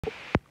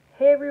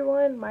Hey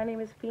everyone, my name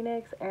is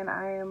Phoenix and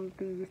I am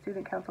the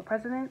student council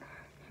president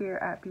here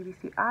at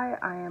BBCI.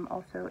 I am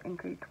also in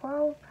grade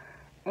 12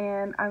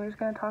 and I'm just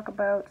going to talk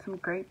about some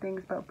great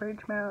things about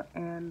Birchmount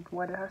and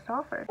what it has to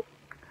offer.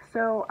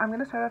 So I'm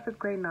going to start off with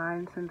grade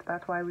 9 since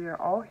that's why we are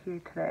all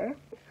here today.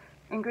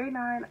 In grade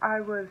 9 I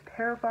was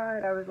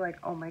terrified. I was like,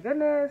 oh my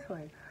goodness,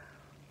 like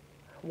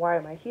why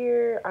am I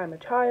here? I'm a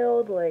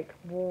child, like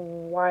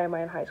why am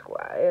I in high school?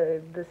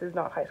 This is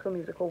not High School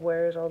Musical,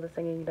 where's all the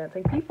singing and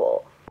dancing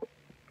people?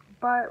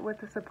 But with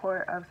the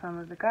support of some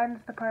of the guidance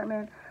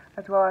department,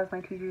 as well as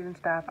my teachers and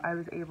staff, I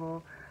was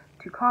able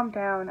to calm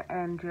down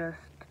and just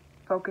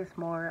focus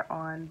more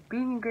on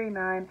being in grade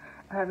 9 and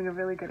having a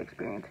really good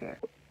experience here.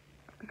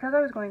 Because I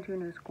was going to a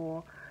new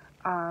school,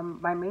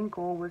 my main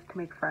goal was to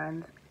make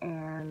friends,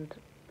 and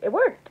it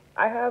worked.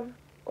 I have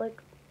like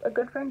a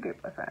good friend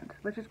group of friends,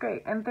 which is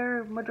great, and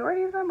the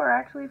majority of them are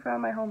actually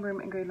from my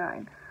homeroom in grade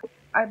 9.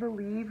 I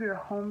believe your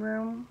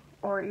homeroom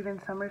or even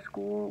summer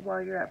school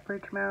while you're at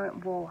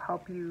Birchmount will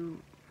help you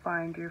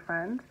find your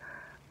friends,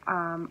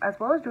 as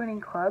well as joining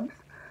clubs.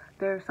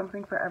 There's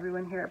something for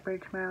everyone here at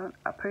Birchmount.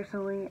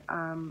 Personally,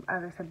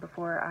 as I said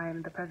before,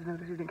 I'm the president of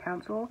the student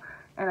council,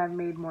 and I've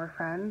made more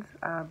friends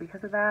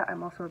because of that.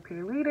 I'm also a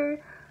peer leader.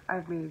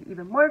 I've made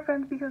even more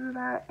friends because of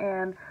that,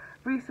 and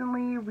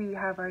recently we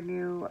have our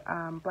new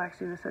Black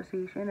Student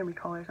Association, and we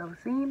call ourselves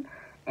Scene,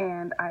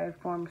 and I have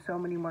formed so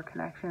many more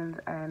connections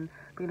and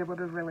been able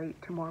to relate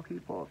to more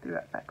people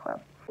throughout that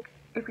club.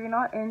 If you're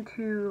not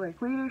into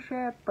like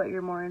leadership, but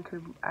you're more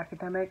into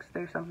academics,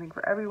 there's something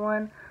for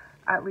everyone.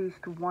 At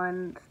least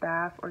one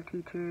staff or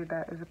teacher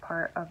that is a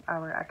part of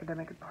our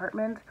academic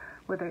departments,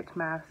 whether it's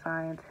math,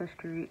 science,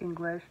 history,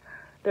 English,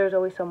 there's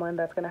always someone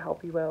that's going to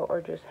help you out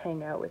or just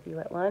hang out with you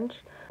at lunch.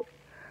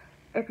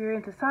 If you're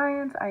into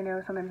science, I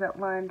know sometimes at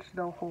lunch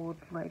they'll hold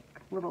like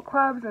little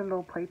clubs and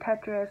they'll play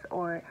Tetris,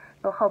 or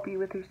they'll help you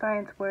with your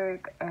science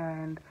work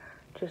and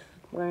just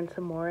learn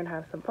some more and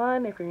have some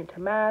fun. If you're into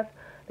math,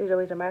 there's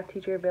always a math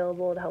teacher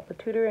available to help with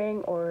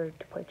tutoring or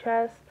to play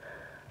chess.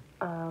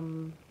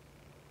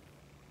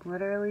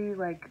 Literally,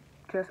 like,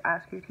 just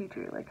ask your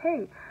teacher, like,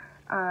 hey,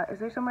 is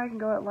there somewhere I can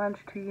go at lunch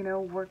to,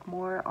 work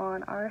more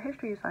on our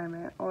history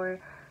assignment, or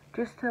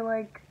just to,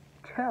 like,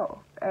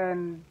 chill,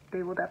 and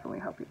they will definitely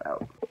help you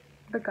out.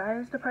 The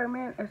guidance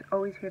department is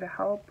always here to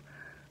help.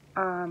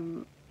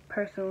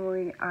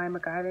 Personally, I'm a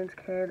guidance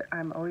kid.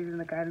 I'm always in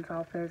the guidance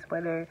office,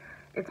 whether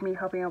it's me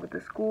helping out with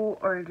the school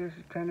or just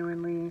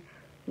genuinely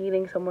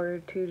needing somewhere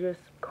to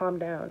just calm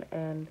down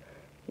and,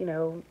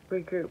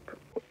 regroup.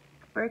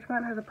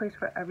 Birchmount has a place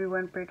for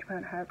everyone.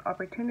 Birchmount has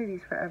opportunities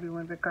for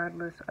everyone,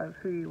 regardless of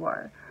who you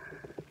are.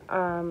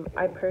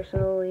 I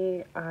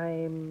personally,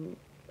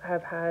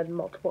 have had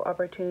multiple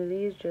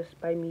opportunities just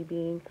by me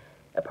being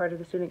a part of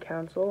the student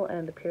council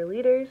and the peer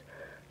leaders.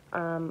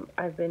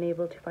 I've been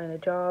able to find a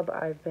job.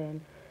 I've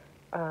been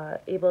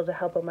able to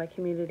help out my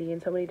community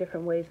in so many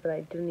different ways that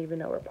I didn't even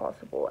know were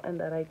possible and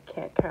that I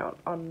can't count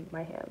on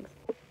my hands.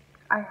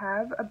 I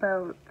have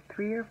about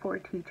 3 or 4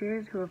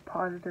 teachers who have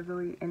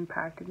positively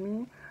impacted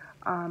me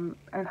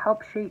and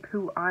helped shape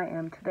who I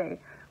am today,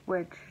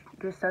 which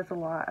just says a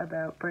lot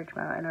about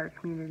Birchmount and our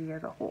community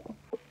as a whole.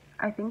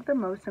 I think the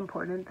most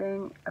important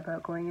thing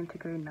about going into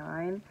grade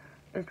 9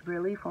 is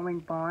really forming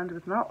bonds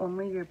with not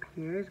only your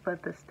peers,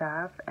 but the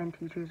staff and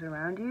teachers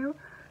around you,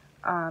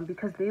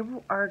 because they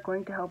are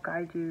going to help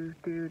guide you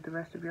through the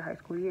rest of your high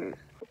school years.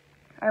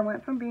 I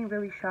went from being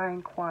really shy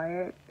and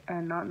quiet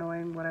and not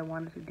knowing what I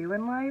wanted to do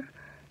in life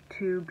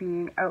to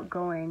being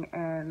outgoing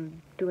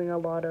and doing a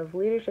lot of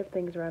leadership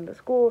things around the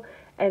school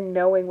and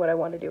knowing what I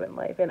want to do in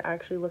life and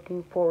actually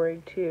looking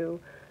forward to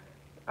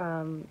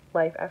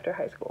life after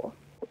high school.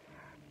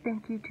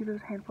 Thank you to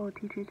those handful of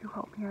teachers who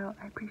helped me out.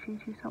 I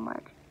appreciate you so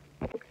much.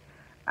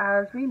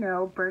 As we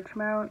know,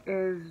 Birchmount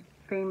is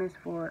famous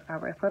for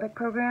our athletic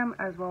program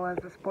as well as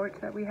the sports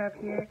that we have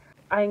here.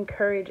 I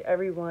encourage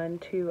everyone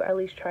to at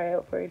least try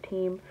out for a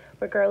team,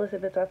 regardless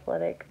if it's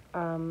athletic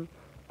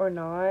or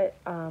not.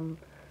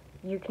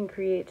 You can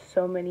create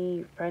so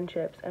many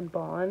friendships and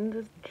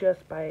bonds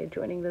just by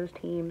joining those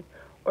teams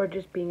or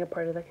just being a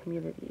part of the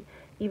community.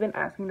 Even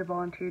asking to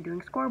volunteer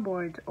doing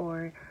scoreboards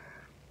or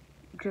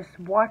just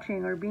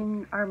watching or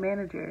being our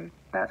manager,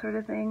 that sort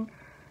of thing,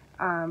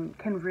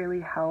 can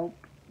really help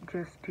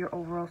just your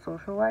overall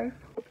social life.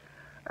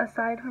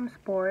 Aside from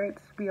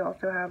sports, we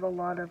also have a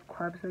lot of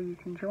clubs that you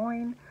can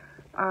join,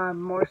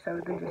 more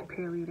so than just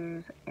peer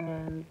leaders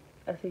and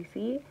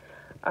SAC.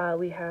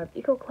 We have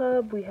Eco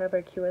Club, we have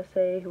our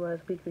QSA who has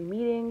weekly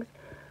meetings.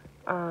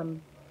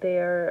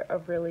 They're a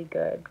really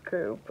good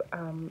group.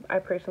 I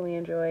personally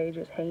enjoy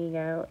just hanging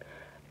out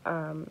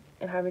and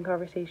having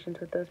conversations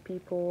with those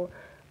people.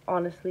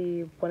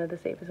 Honestly, one of the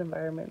safest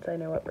environments I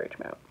know at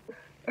Birchmount.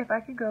 If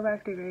I could go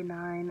back to grade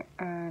 9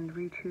 and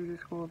re-choose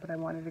a school that I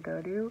wanted to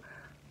go to,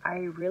 I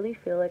really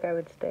feel like I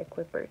would stick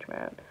with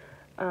Birchmount.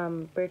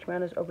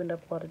 Birchmount has opened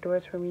up a lot of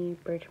doors for me.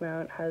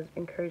 Birchmount has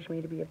encouraged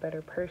me to be a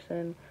better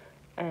person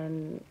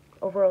and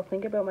overall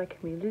think about my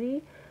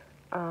community,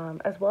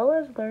 as well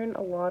as learn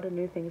a lot of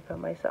new things about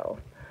myself.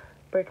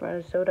 Birchmount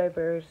is so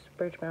diverse.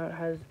 Birchmount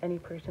has any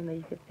person that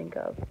you could think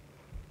of.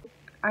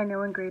 I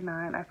know in grade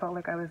 9 I felt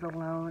like I was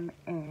alone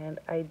and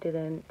I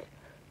didn't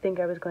think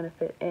I was going to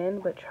fit in,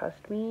 but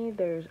trust me,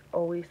 there's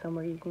always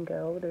somewhere you can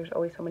go. There's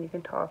always someone you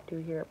can talk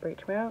to here at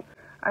Birchmount.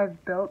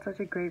 I've built such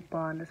a great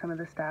bond with some of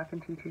the staff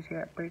and teachers here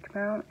at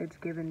Birchmount. It's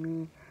given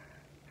me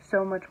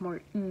so much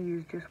more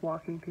ease just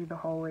walking through the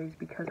hallways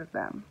because of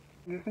them.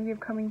 If you're thinking of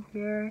coming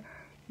here,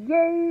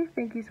 yay!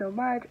 Thank you so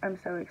much. I'm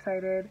so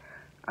excited.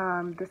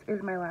 This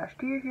is my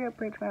last year here at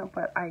Birchmount,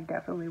 but I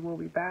definitely will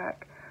be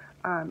back,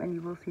 and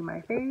you will see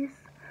my face.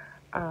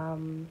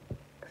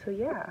 So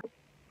yeah,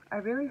 I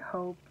really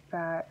hope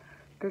that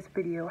this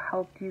video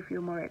helped you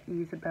feel more at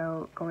ease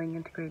about going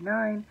into grade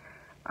 9,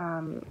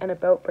 and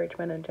about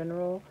Birchmount in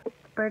general.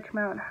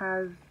 Birchmount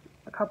has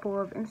a couple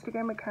of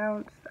Instagram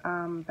accounts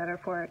that are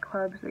for our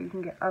clubs, so you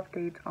can get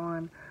updates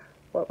on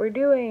what we're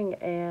doing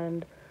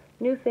and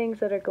new things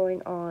that are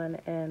going on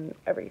and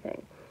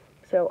everything.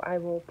 So I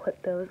will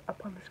put those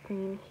up on the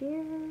screen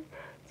here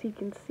so you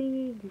can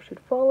see. You should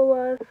follow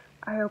us.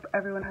 I hope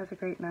everyone has a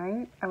great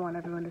night. I want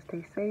everyone to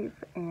stay safe,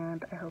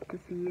 and I hope to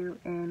see you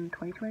in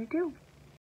 2022.